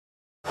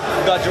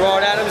We got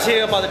Gerard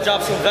here, about to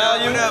drop some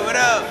value. What up, what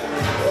up?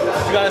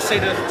 What you gotta say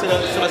to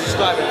my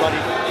subscribers, buddy?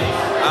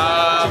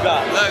 What you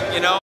got? Look,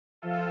 you know.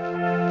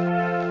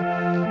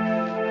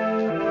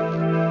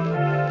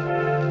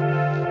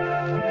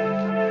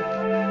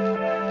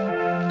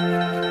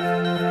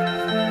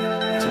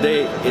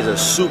 Today is a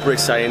super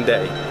exciting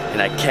day,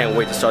 and I can't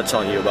wait to start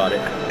telling you about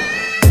it.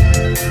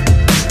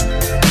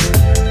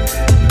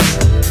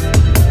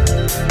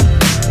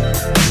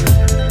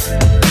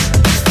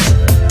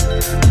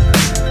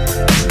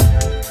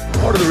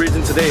 Part of the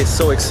reason today is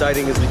so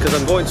exciting is because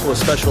I'm going to a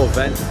special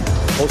event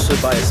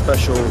hosted by a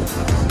special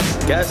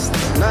guest.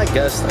 Not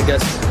guest, I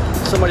guess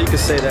somebody you could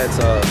say that's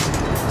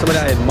somebody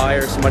I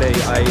admire, somebody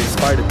I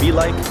aspire to be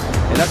like,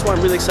 and that's why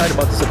I'm really excited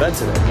about this event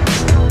today.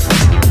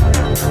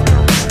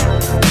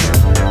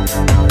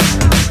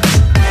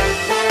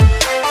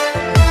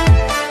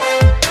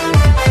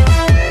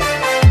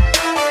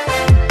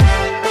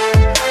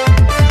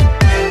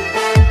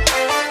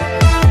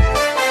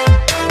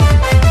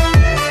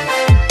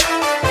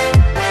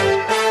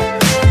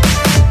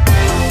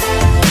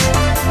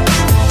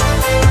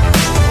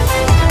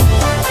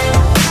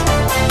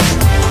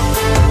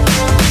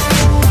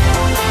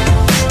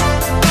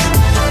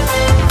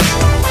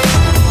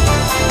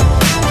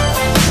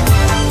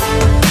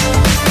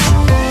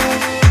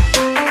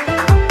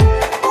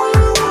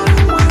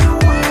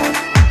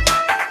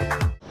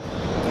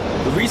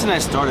 The reason I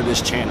started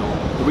this channel,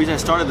 the reason I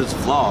started this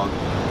vlog,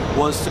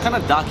 was to kind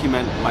of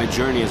document my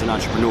journey as an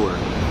entrepreneur.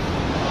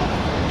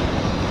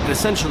 And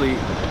essentially,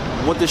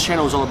 what this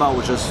channel was all about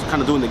was just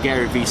kind of doing the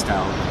Gary Vee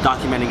style,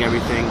 documenting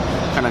everything,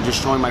 kind of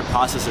just showing my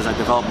process as I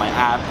developed my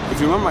app. If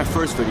you remember my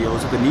first video, it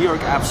was at the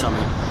NEWARK App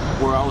Summit,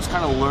 where I was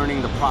kind of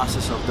learning the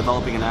process of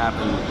developing an app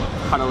and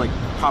how to like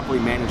properly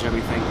manage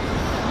everything.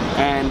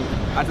 And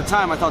at the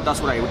time, I thought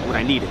that's what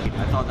I needed.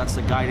 I thought that's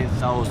the guidance,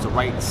 that was the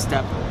right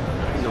step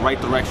in the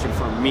right direction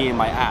for me and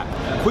my app.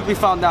 Quickly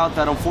found out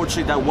that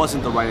unfortunately that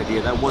wasn't the right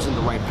idea, that wasn't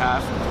the right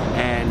path,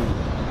 and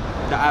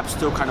the app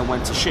still kind of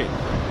went to shit.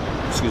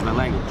 Excuse my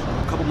language.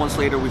 A couple months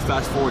later, we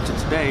fast forward to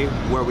today,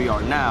 where we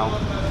are now,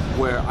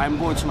 where I'm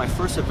going to my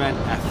first event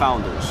at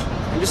Fownders.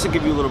 And just to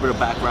give you a little bit of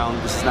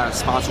background, this is not a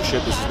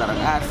sponsorship, this is not an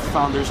ad for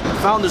Fownders.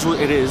 Fownders,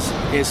 what it is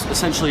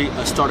essentially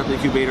a startup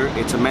incubator.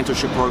 It's a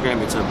mentorship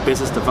program, it's a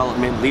business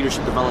development,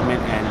 leadership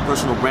development, and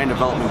personal brand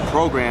development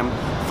program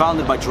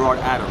founded by Gerard.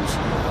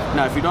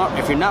 Now, if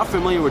you're not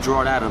familiar with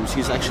Gerard,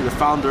 he's actually the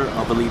founder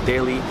of Elite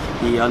Daily.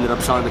 He ended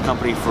up selling the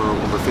company for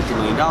over $50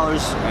 million,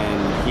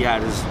 and he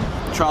had his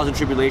trials and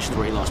tribulations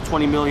where he lost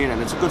 $20 million,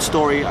 and it's a good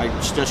story. I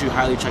suggest you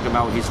highly check him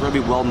out. He's very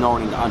well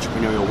known in the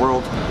entrepreneurial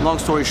world. Long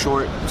story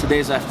short,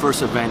 today's that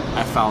first event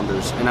at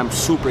Fownders, and I'm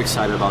super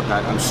excited about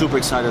that. I'm super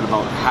excited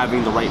about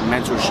having the right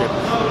mentorship,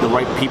 the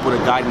right people to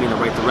guide me in the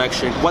right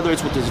direction. Whether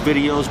it's with his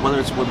videos, whether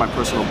it's with my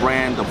personal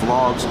brand, the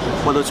vlogs,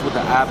 whether it's with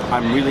the app,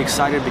 I'm really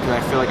excited because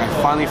I feel like I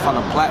finally found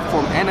a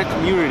platform and a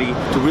community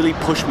to really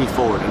push me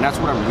forward, and that's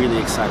what I'm really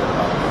excited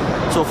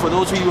about. So for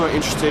those of you who are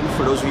interested,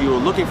 for those of you who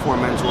are looking for a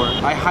mentor,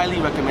 I highly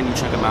recommend you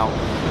check him out.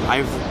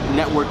 I've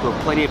networked with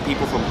plenty of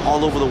people from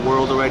all over the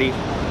world already,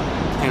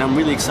 and I'm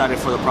really excited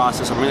for the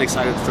process. I'm really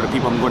excited for the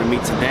people I'm going to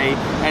meet today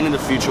and in the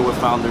future with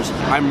Fownders.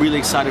 I'm really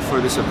excited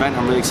for this event.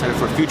 I'm really excited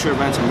for future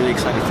events. I'm really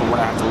excited for what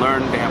I have to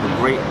learn. They have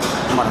a great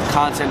amount of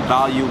content,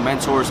 value,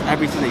 mentors,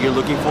 everything that you're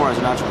looking for as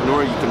an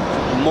entrepreneur, you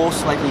can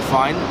most likely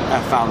find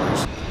at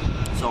Fownders.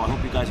 So I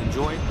hope you guys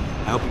enjoy.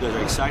 I hope you guys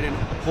are excited.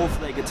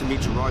 Hopefully I get to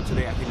meet Gerard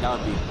today. I think that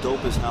would be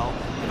dope as hell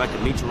if I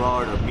could meet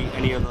Gerard or meet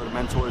any of the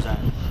mentors that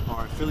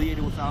are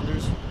affiliated with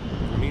Fownders.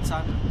 In the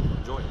meantime,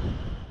 enjoy.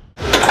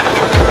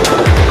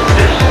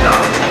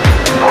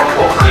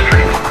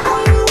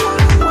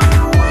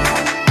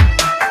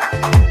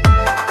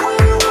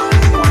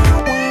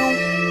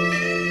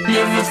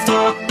 Never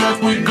thought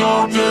that we'd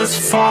go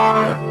this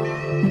far.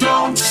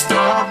 Don't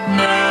stop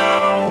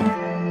now.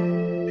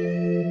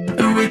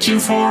 Reaching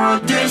for a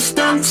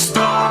distant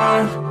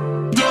star.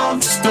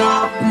 Don't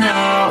stop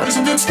now.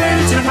 Isn't it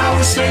strange how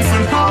we're safe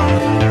and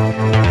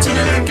home? So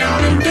that I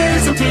counting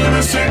days until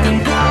a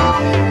second glow.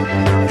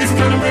 If you're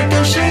gonna make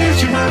a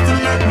change, you have to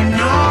let me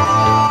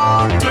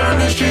know. Turn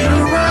this shit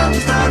around,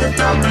 just start to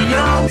top the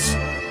notes.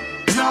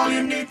 It's all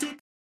you need to.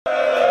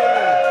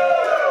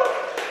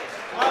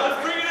 Let's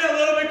bring it in a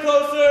little bit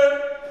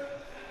closer.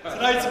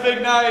 Tonight's a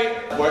big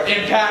night where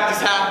impact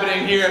is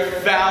happening here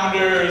at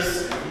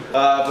Fownders.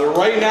 But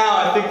right now,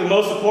 I think the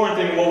most important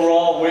thing, what we're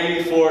all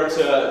waiting for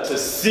to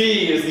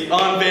see, is the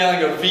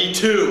unveiling of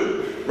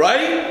V2,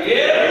 right?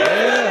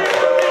 Yeah!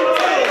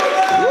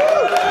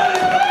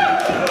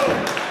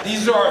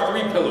 These are our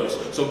three pillars.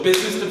 So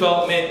business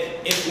development,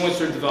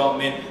 influencer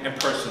development, and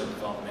personal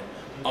development.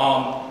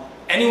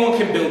 Anyone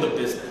can build a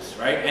business,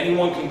 right?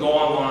 Anyone can go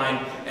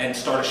online and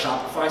start a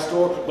Shopify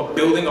store, but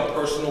building a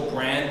personal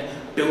brand,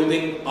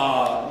 building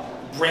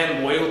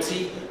brand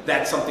loyalty,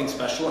 that's something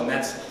special, and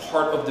that's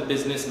part of the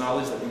business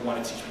knowledge that we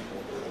want to teach people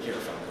here at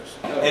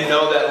Fownders. And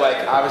know that,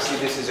 like, obviously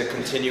this is a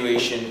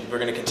continuation. We're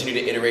going to continue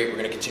to iterate. We're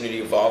going to continue to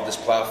evolve this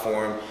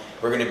platform.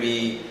 We're going to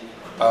be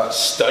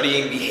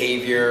studying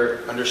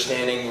behavior,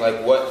 understanding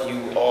like what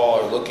you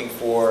all are looking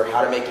for,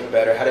 how to make it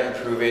better, how to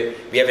improve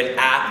it. We have an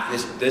app.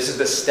 This is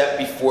the step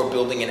before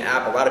building an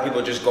app. A lot of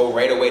people just go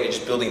right away to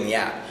just building the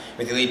app.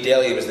 With Elite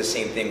Daily, it was the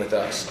same thing with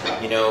us.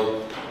 You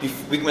know,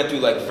 we went through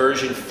like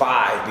version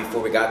 5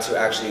 before we got to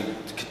actually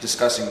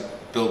discussing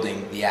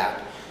building the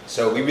app.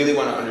 So we really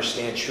want to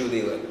understand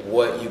truly like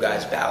what you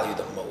guys value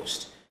the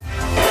most.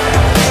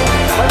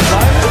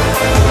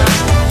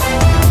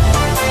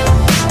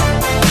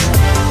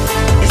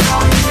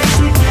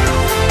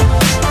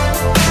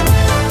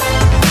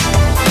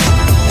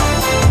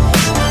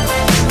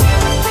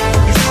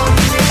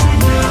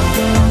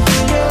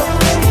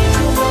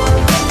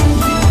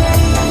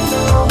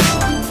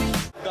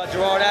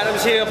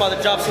 Here, about to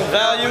drop some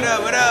value. What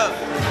up, what up?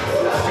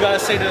 What you gotta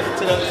say to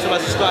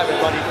my subscribers,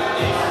 buddy?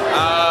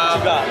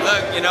 What you got?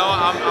 Look, you know,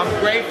 I'm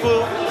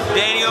grateful.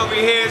 Danny over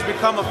here has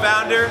become a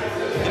founder.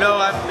 You know,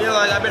 I feel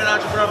like I've been an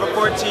entrepreneur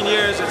for 14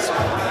 years. It's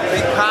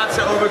been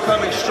constant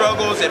overcoming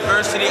struggles,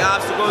 adversity,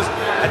 obstacles.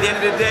 At the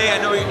end of the day,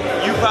 I know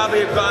you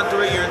probably have gone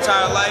through it your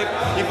entire life.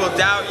 People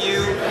doubt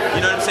you.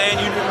 You know what I'm saying?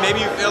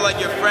 Maybe you feel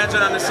like your friends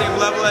are on the same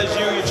level as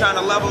you. You're trying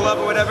to level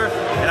up or whatever.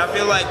 And I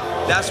feel like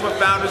that's what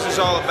Fownders is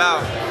all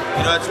about.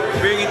 You know, it's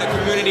bringing the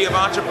community of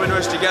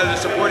entrepreneurs together to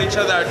support each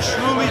other, are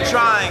truly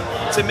trying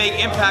to make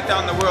impact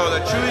out in the world, are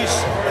truly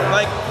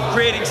like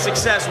creating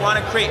success, want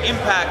to create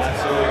impact.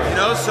 You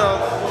know, so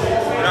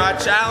you know, I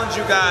challenge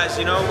you guys.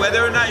 You know,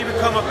 whether or not you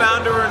become a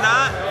founder or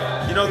not,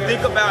 you know,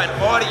 think about and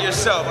audit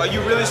yourself. Are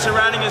you really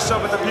surrounding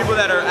yourself with the people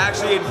that are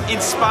actually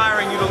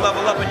inspiring you to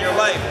level up in your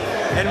life?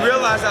 And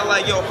realize that,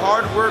 like, yo,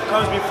 hard work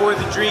comes before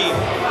the dream.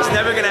 It's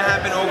never gonna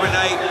happen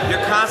overnight. You're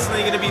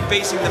constantly gonna be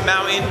facing the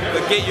mountain,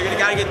 but you're gonna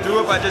gotta get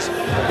through it by just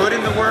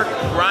putting the work,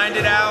 grind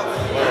it out,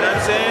 you know what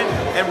I'm saying?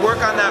 And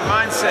work on that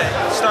mindset.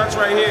 It starts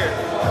right here.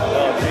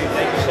 Oh, gee,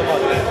 thank you so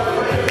much, man.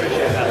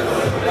 Appreciate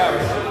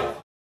that.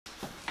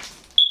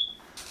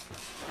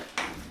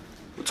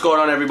 What's going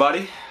on,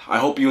 everybody? I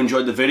hope you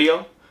enjoyed the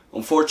video.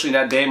 Unfortunately,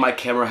 that day my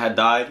camera had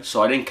died,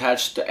 so I didn't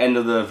catch the end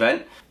of the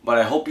event. But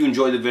I hope you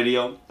enjoyed the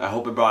video. I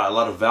hope it brought a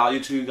lot of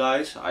value to you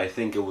guys. I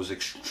think it was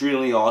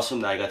extremely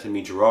awesome that I got to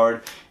meet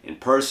Gerard in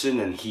person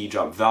and he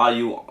dropped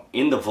value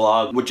in the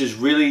vlog, which is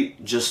really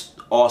just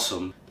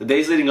awesome. The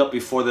days leading up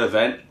before the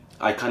event,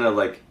 I kind of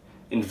like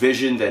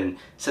envisioned and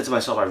said to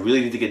myself, I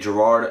really need to get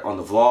Gerard on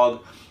the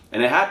vlog,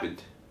 and it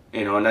happened.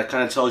 You know, and that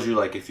kind of tells you,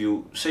 like, if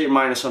you say your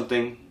mind to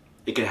something,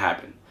 it can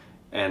happen.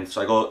 And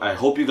so I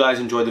hope you guys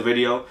enjoyed the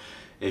video.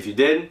 If you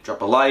did,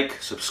 drop a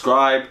like,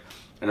 subscribe,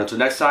 and until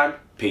next time,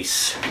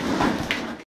 peace.